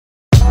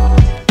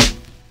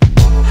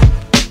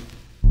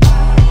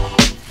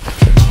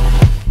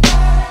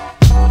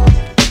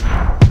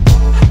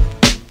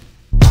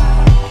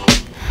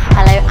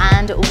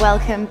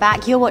Welcome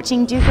back. You're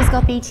watching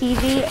Dukascopy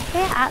TV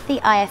here at the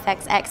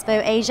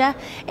iFXEXPO Asia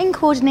in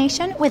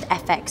coordination with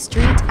FX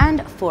Street and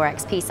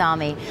Forex Peace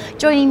Army.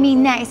 Joining me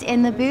next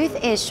in the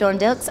booth is Shawn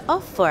Dilkes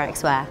of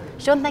Forexware.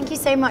 Shawn, thank you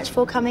so much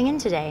for coming in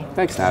today.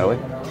 Thanks, Natalie.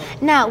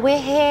 Now,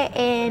 we're here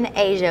in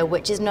Asia,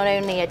 which is not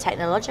only a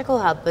technological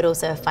hub, but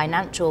also a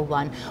financial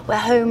one. We're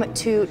home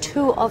to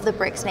 2 of the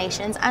BRICS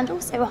nations and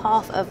also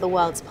half of the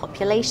world's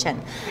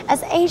population.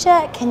 As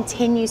Asia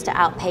continues to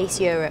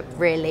outpace Europe,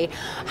 really,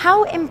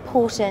 how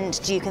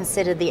important do you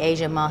consider the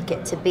Asia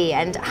market to be,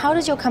 and how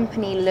does your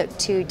company look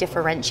to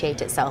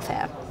differentiate itself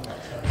here?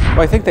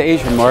 Well, I think the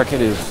Asian market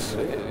is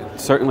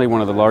certainly one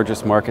of the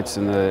largest markets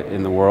in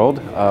the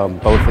world,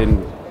 both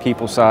in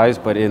people size,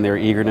 but in their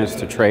eagerness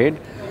to trade.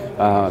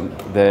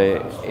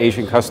 The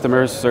Asian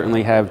customers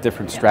certainly have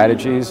different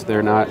strategies.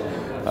 They're not,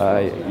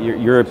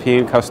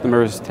 European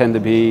customers tend to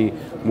be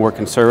more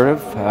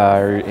conservative.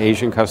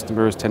 Asian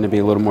customers tend to be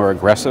a little more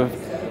aggressive.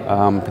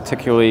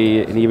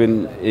 Particularly, and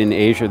even in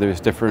Asia, there's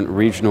different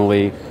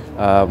regionally,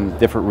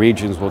 different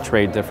regions will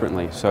trade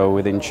differently. So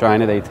within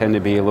China, they tend to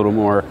be a little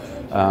more,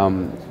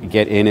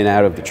 get in and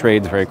out of the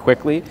trades very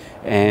quickly.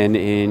 And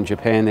in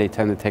Japan, they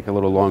tend to take a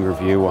little longer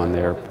view on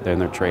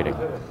their trading.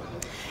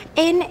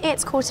 In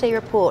its quarterly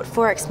report,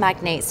 Forex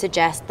Magnate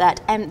suggests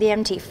that the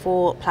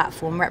MT4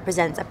 platform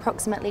represents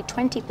approximately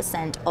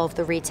 20% of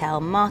the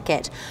retail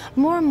market.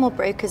 More and more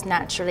brokers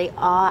naturally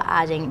are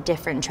adding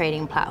different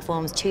trading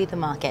platforms to the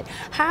market.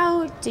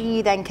 How do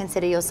you then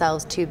consider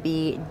yourselves to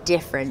be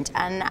different,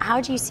 and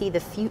how do you see the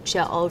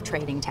future of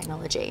trading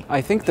technology?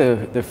 I think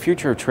the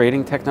future of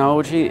trading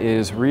technology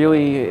is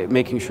really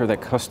making sure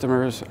that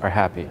customers are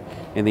happy.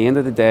 In the end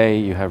of the day,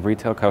 you have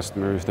retail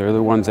customers, they're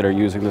the ones that are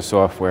using the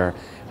software,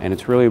 and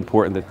it's really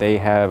important that they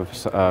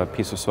have a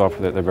piece of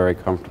software that they're very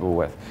comfortable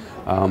with.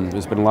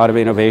 There's been a lot of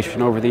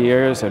innovation over the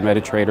years, and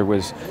MetaTrader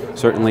was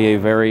certainly a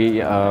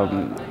very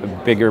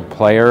bigger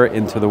player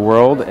into the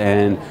world,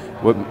 and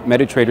what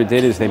MetaTrader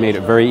did is they made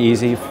it very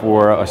easy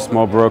for a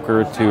small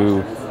broker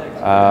to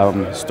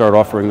start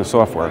offering the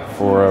software.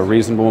 For a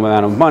reasonable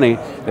amount of money,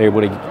 they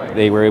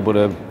were able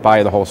to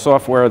buy the whole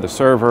software, the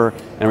server,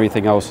 and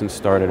everything else and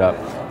start it up.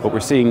 What we're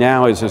seeing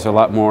now is there's a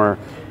lot more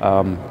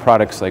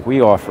products like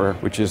we offer,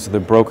 which is the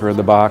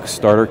broker-in-the-box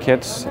starter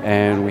kits,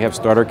 and we have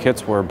starter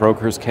kits where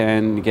brokers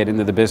can get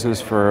into the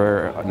business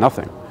for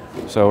nothing.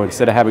 So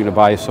instead of having to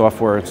buy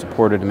software and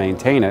support it and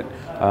maintain it,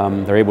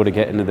 they're able to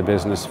get into the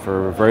business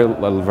for a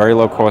very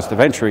low cost of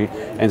entry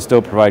and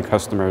still provide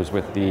customers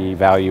with the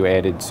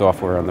value-added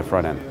software on the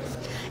front end.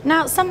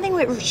 Now, something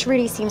which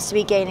really seems to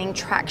be gaining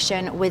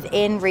traction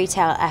within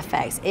retail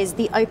FX is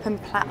the open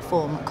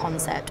platform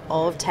concept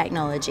of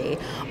technology.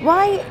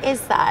 Why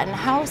is that, and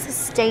how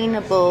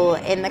sustainable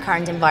in the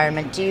current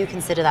environment do you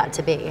consider that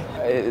to be?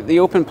 The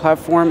open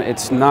platform,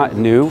 it's not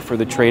new for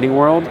the trading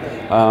world.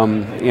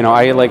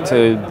 I like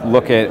to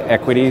look at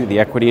equity, the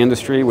equity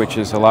industry, which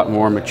is a lot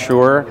more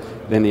mature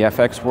than the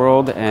FX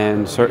world,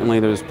 and certainly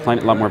there's a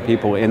lot more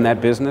people in that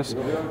business.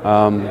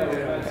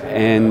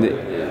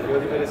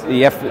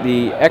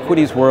 The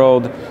equities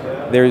world,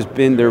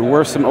 there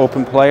were some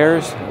open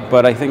players,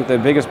 but I think the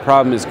biggest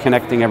problem is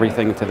connecting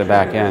everything to the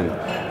back end.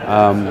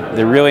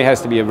 There really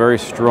has to be a very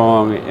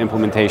strong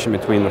implementation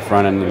between the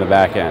front end and the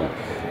back end.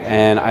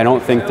 And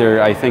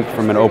I think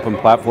from an open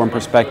platform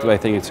perspective, I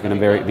think it's going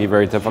to be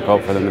very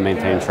difficult for them to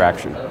maintain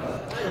traction.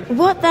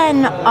 What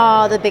then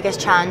are the biggest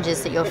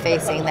challenges that you're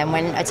facing then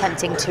when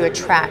attempting to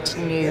attract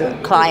new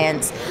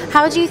clients?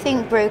 How do you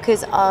think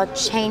brokers are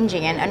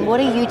changing, and what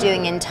are you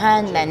doing in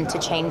turn then to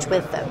change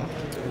with them?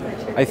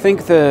 I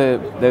think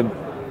the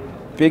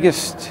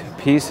biggest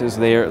piece is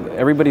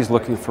everybody's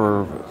looking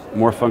for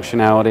more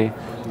functionality.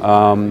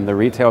 The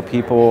retail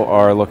people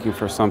are looking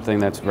for something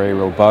that's very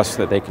robust,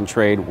 that they can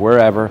trade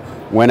wherever,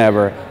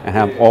 whenever, and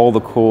have all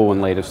the cool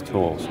and latest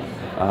tools.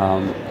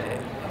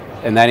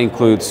 And that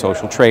includes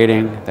social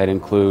trading, that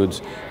includes,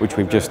 which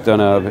we've just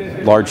done a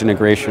large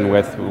integration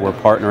with, we're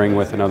partnering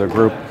with another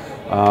group.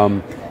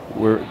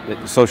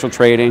 Social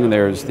trading,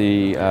 there's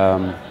the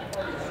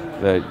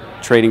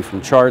trading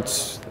from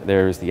charts,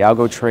 there's the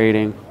algo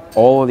trading.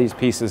 All of these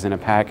pieces in a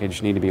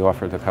package need to be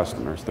offered to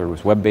customers. There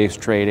was web-based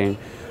trading.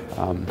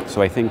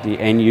 So I think the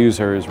end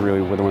user is really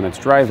the one that's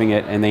driving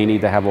it, and they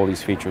need to have all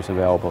these features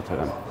available to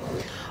them.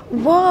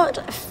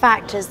 What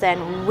factors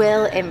then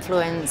will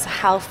influence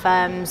how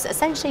firms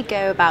essentially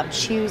go about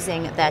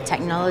choosing their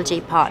technology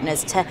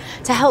partners to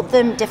help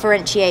them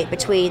differentiate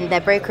between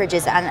their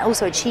brokerages and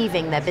also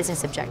achieving their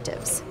business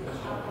objectives?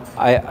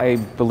 I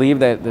believe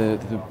that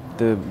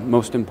the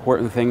most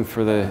important thing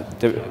for the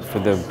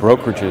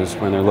brokerages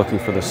when they're looking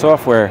for the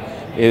software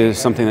is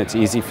something that's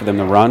easy for them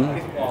to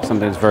run,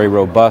 something that's very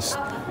robust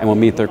and will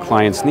meet their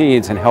clients'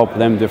 needs and help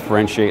them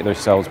differentiate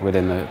themselves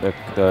within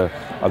the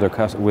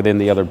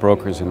other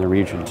brokers in the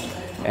region.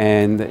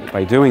 And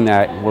by doing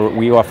that,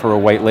 we offer a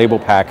white label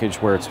package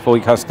where it's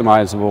fully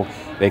customizable.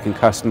 They can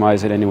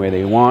customize it any way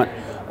they want.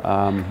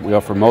 We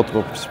offer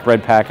multiple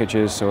spread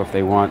packages, so if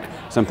they want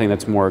something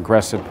that's more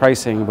aggressive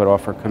pricing but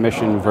offer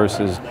commission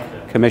versus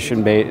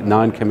commission-based,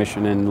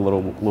 non-commission, and a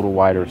little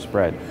wider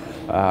spread.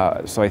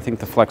 So I think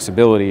the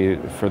flexibility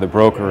for the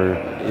broker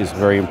is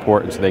very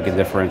important so they can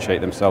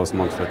differentiate themselves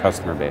amongst their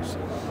customer base.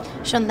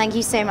 Shawn, thank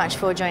you so much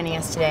for joining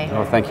us today.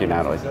 Oh, thank you,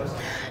 Natalie.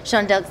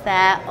 Shawn Dilkes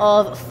there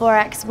of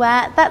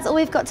Forexware. That's all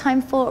we've got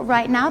time for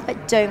right now,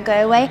 but don't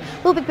go away.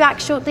 We'll be back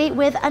shortly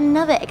with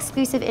another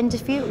exclusive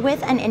interview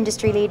with an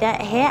industry leader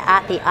here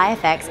at the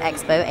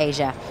iFXEXPO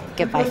Asia.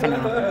 Goodbye for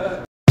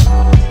now.